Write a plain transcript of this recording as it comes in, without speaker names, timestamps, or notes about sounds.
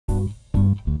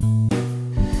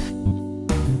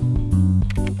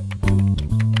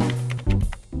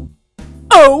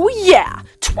Oh yeah,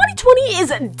 2020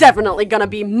 is definitely gonna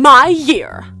be my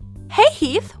year. Hey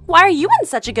Heath, why are you in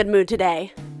such a good mood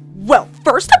today? Well,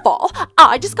 first of all,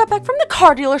 I just got back from the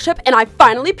car dealership and I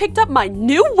finally picked up my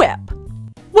new whip.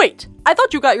 Wait, I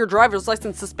thought you got your driver's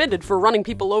license suspended for running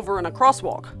people over in a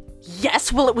crosswalk.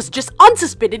 Yes, well it was just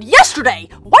unsuspended yesterday.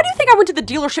 Why do you think I went to the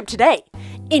dealership today?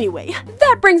 Anyway,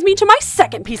 that brings me to my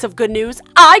second piece of good news.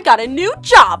 I got a new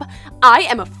job. I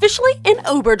am officially an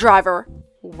Uber driver.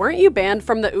 Weren't you banned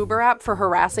from the Uber app for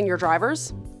harassing your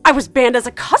drivers? I was banned as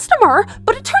a customer,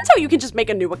 but it turns out you can just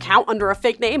make a new account under a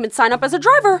fake name and sign up as a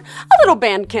driver. A little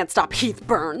band can't stop Heath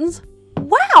Burns.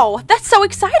 Wow, that's so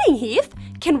exciting, Heath.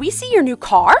 Can we see your new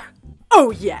car? Oh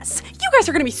yes, you guys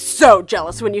are gonna be so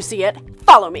jealous when you see it.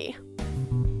 Follow me.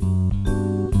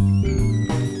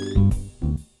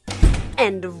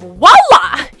 And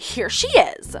voila! Here she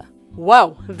is.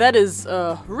 Wow, that is,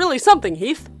 really something,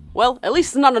 Heath. Well, at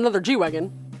least it's not another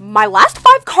G-Wagon. My last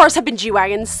 5 cars have been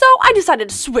G-Wagons, so I decided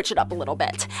to switch it up a little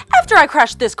bit. After I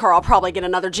crash this car, I'll probably get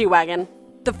another G-Wagon.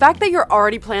 The fact that you're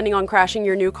already planning on crashing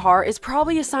your new car is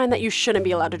probably a sign that you shouldn't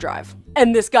be allowed to drive.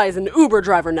 And this guy is an Uber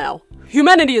driver now.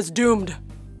 Humanity is doomed.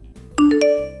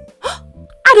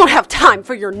 I don't have time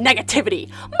for your negativity.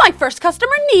 My first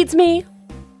customer needs me.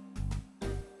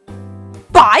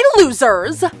 Bye,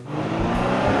 losers!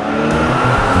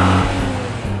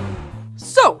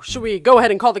 So, should we go ahead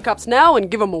and call the cops now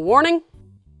and give them a warning?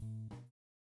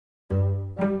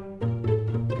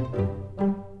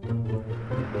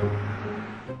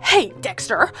 Hey,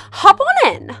 Dexter, hop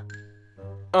on in.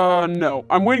 No.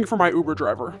 I'm waiting for my Uber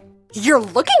driver. You're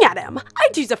looking at him.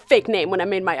 I'd use a fake name when I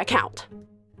made my account.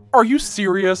 Are you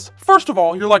serious? First of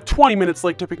all, you're like 20 minutes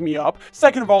late to pick me up.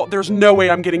 Second of all, there's no way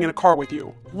I'm getting in a car with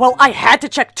you. Well, I had to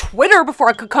check Twitter before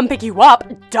I could come pick you up.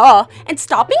 Duh. And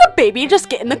stop being a baby and just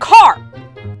get in the car.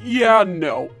 Yeah,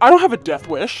 no. I don't have a death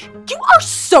wish. You are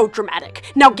so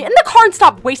dramatic. Now get in the car and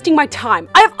stop wasting my time.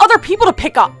 I have other people to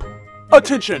pick up.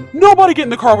 Attention! Nobody get in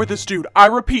the car with this dude. I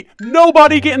repeat,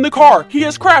 nobody get in the car. He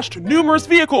has crashed numerous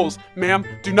vehicles. Ma'am,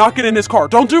 do not get in his car.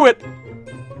 Don't do it.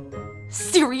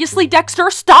 Seriously, Dexter?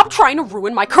 Stop trying to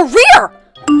ruin my career!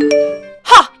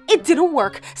 Ha! It didn't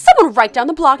work. Someone right down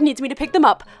the block needs me to pick them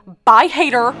up. Bye,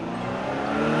 hater.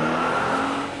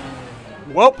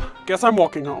 Welp, guess I'm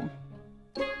walking home.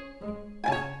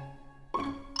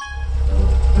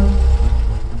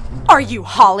 Are you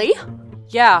Holly?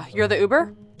 Yeah, you're the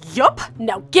Uber? Yup.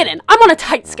 Now get in. I'm on a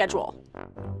tight schedule.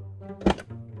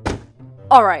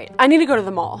 Alright, I need to go to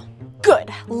the mall. Good.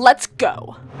 Let's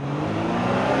go.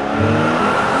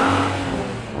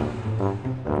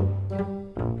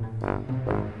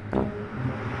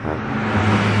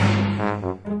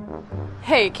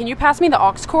 Hey, can you pass me the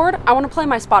aux cord? I want to play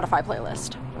my Spotify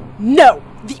playlist. No!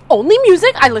 The only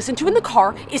music I listen to in the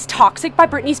car is Toxic by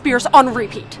Britney Spears on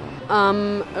repeat.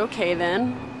 Okay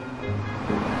then.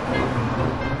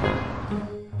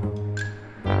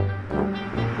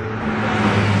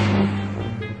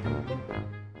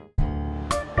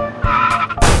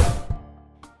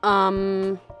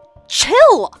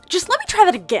 Chill! Just let me try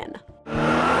that again.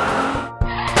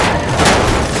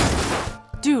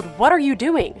 Dude, what are you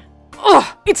doing? Ugh,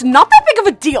 it's not that big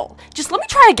of a deal. Just let me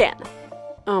try again.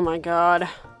 Oh my god.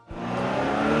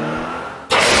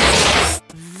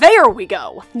 There we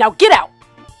go. Now get out.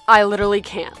 I literally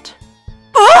can't.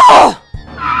 Ugh!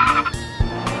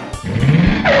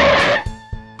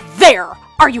 There!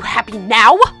 Are you happy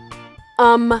now?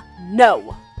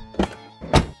 No.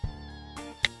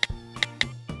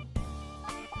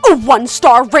 A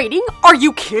 1-star rating? Are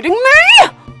you kidding me?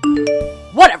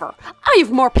 Whatever. I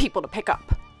have more people to pick up.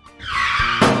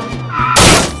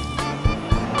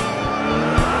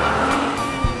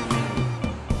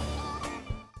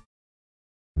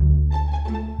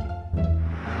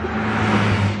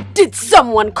 Did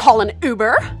someone call an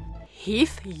Uber?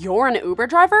 Heath, you're an Uber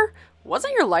driver?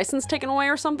 Wasn't your license taken away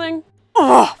or something?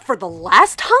 Ugh, for the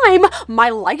last time, my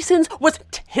license was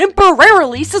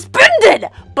temporarily suspended!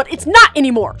 But it's not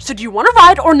anymore, so do you want to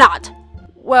ride or not?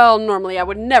 Well, normally I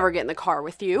would never get in the car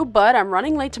with you, but I'm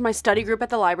running late to my study group at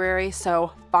the library,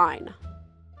 so fine.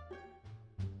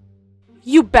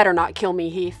 You better not kill me,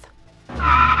 Heath.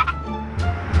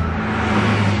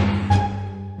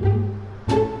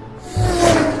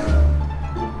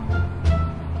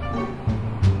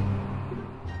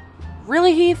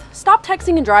 Really, Heath? Stop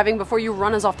texting and driving before you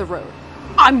run us off the road.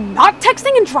 I'm not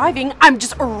texting and driving, I'm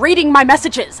just reading my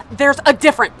messages. There's a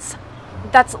difference.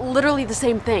 That's literally the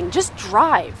same thing. Just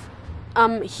drive.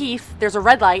 Heath, there's a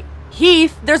red light.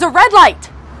 Heath, there's a red light!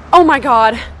 Oh my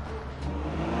god.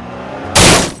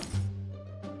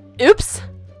 Oops.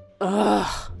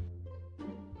 Ugh.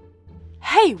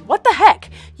 Hey, Hey, what the heck?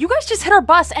 You guys just hit our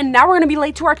bus and now we're gonna be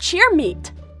late to our cheer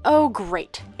meet. Oh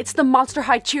great, it's the Monster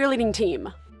High cheerleading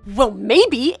team. Well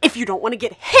maybe, if you don't want to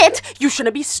get hit, you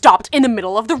shouldn't be stopped in the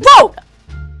middle of the road.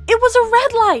 It was a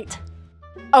red light.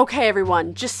 Okay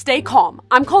everyone, just stay calm.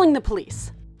 I'm calling the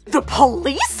police. The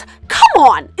police? Come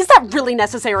on, is that really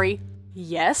necessary?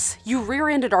 Yes, you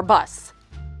rear-ended our bus.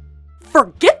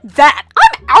 Forget that,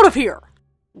 I'm out of here.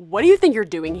 What do you think you're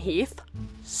doing, Heath?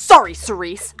 Sorry,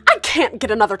 Cerise, I can't get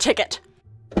another ticket.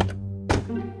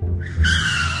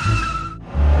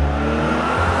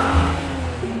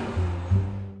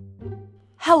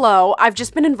 Hello, I've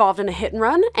just been involved in a hit and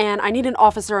run, and I need an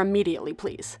officer immediately,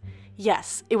 please.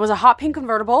 Yes, it was a hot pink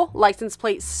convertible, license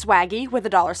plate swaggy with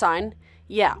a $sign.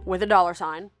 Yeah, with a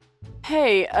 $sign.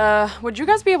 Hey, would you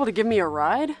guys be able to give me a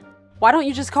ride? Why don't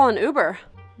you just call an Uber?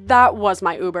 That was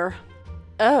my Uber.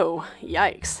 Oh,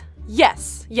 yikes.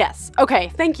 Yes, okay,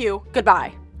 thank you,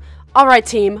 goodbye. Alright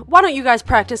team, why don't you guys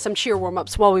practice some cheer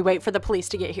warm-ups while we wait for the police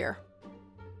to get here?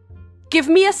 Give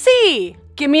me a C!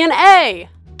 Give me an A!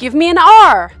 Give me an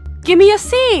R! Give me a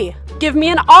C! Give me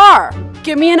an R!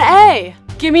 Give me an A!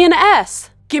 Give me an S!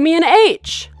 Give me an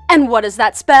H! And what does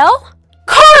that spell?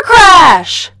 Car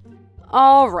crash!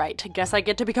 Alright, guess I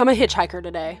get to become a hitchhiker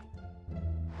today.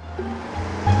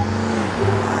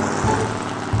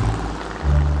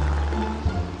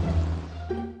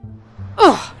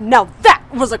 Ugh, now that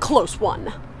was a close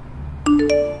one.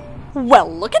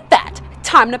 Well, look at that.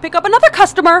 Time to pick up another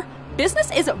customer.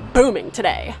 Business is booming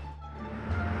today.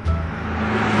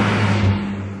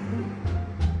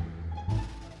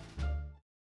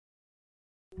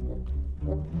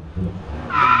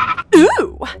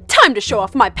 Ooh, time to show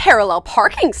off my parallel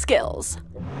parking skills.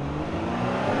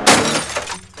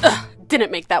 Ugh,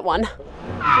 didn't make that one.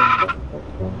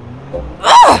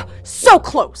 Ugh, so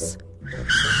close.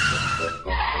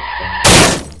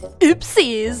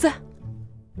 Oopsies.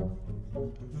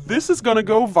 This is gonna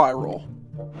go viral.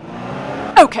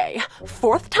 Okay,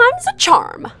 fourth time's a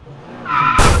charm.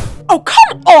 Oh,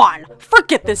 come on!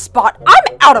 Forget this spot.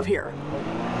 I'm out of here.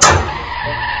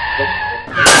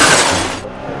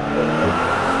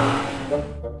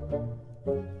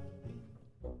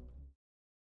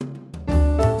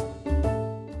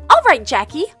 All right,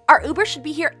 Jackie. Our Uber should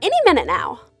be here any minute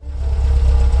now.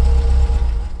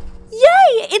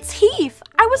 Yay! It's Heath!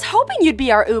 I was hoping you'd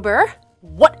be our Uber.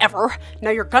 Whatever. Now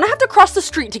you're gonna have to cross the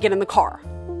street to get in the car.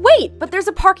 Wait, but there's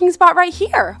a parking spot right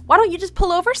here. Why don't you just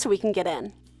pull over so we can get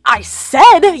in? I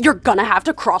said you're gonna have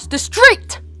to cross the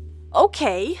street!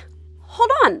 Okay. Hold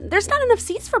on, there's not enough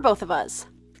seats for both of us.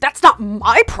 That's not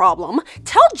my problem.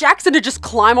 Tell Jackson to just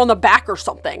climb on the back or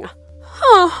something.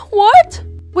 Huh, what?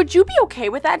 Would you be okay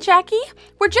with that, Jackie?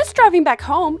 We're just driving back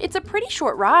home. It's a pretty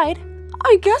short ride.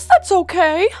 I guess that's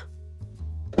okay.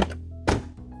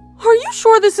 Are you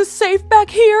sure this is safe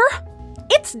back here?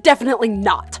 It's definitely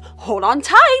not. Hold on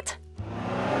tight.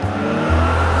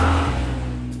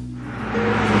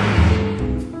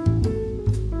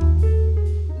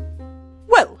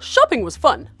 Well, shopping was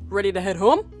fun. Ready to head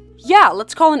home? Yeah,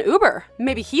 let's call an Uber.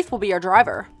 Maybe Heath will be our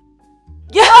driver.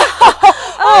 Yeah!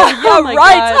 Oh, yeah, oh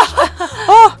right.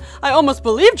 Oh, I almost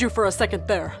believed you for a second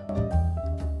there.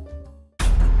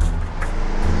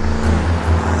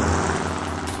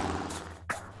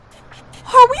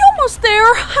 Are we almost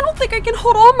there? I don't think I can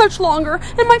hold on much longer,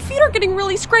 and my feet are getting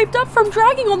really scraped up from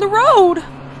dragging on the road.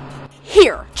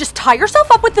 Here, just tie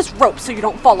yourself up with this rope so you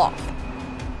don't fall off.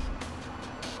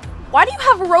 Why do you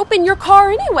have a rope in your car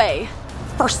anyway?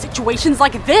 For situations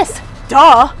like this,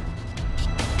 duh.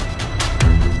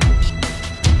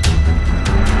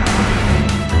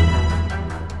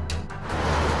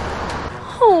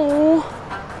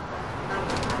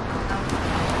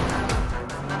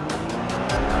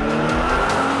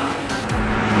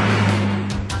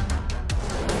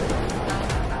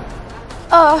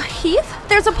 Oh. Heath,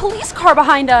 there's a police car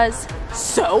behind us.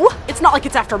 So? It's not like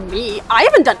it's after me. I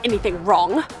haven't done anything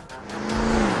wrong.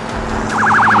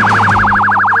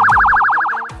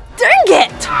 Dang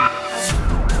it!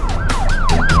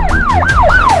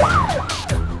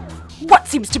 What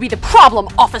seems to be the problem,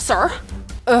 officer?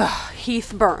 Ugh,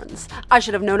 Heath Burns. I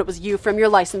should have known it was you from your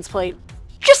license plate.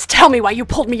 Just tell me why you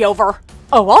pulled me over.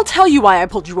 Oh, I'll tell you why I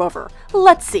pulled you over.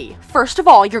 Let's see. First of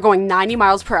all, you're going 90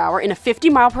 miles per hour in a 50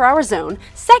 mile per hour zone.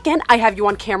 Second, I have you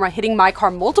on camera hitting my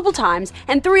car multiple times,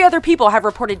 and 3 other people have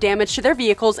reported damage to their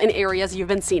vehicles in areas you've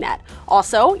been seen at.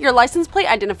 Also, your license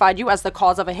plate identified you as the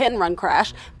cause of a hit and run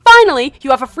crash. Finally,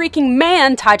 you have a freaking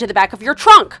man tied to the back of your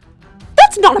trunk.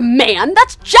 That's not a man,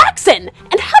 that's Jackson!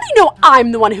 And how do you know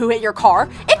I'm the one who hit your car?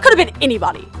 It could have been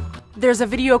anybody. There's a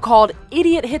video called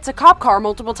 "Idiot Hits a Cop Car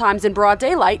Multiple Times in Broad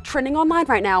Daylight" trending online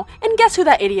right now, and guess who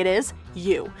that idiot is?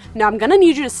 You. Now I'm gonna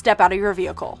need you to step out of your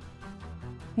vehicle.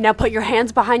 Now put your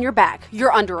hands behind your back.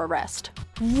 You're under arrest.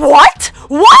 What?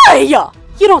 Why?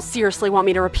 You don't seriously want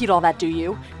me to repeat all that, do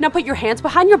you? Now put your hands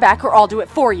behind your back or I'll do it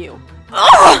for you.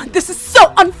 Ugh! This is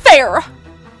so unfair!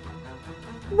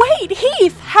 Wait,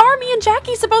 Heath! How are me and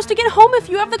Jackie supposed to get home if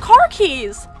you have the car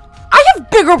keys? I have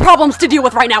bigger problems to deal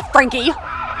with right now, Frankie!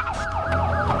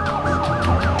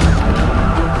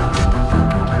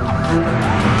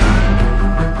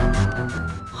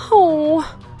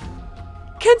 Oh.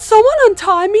 Can someone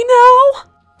untie me now?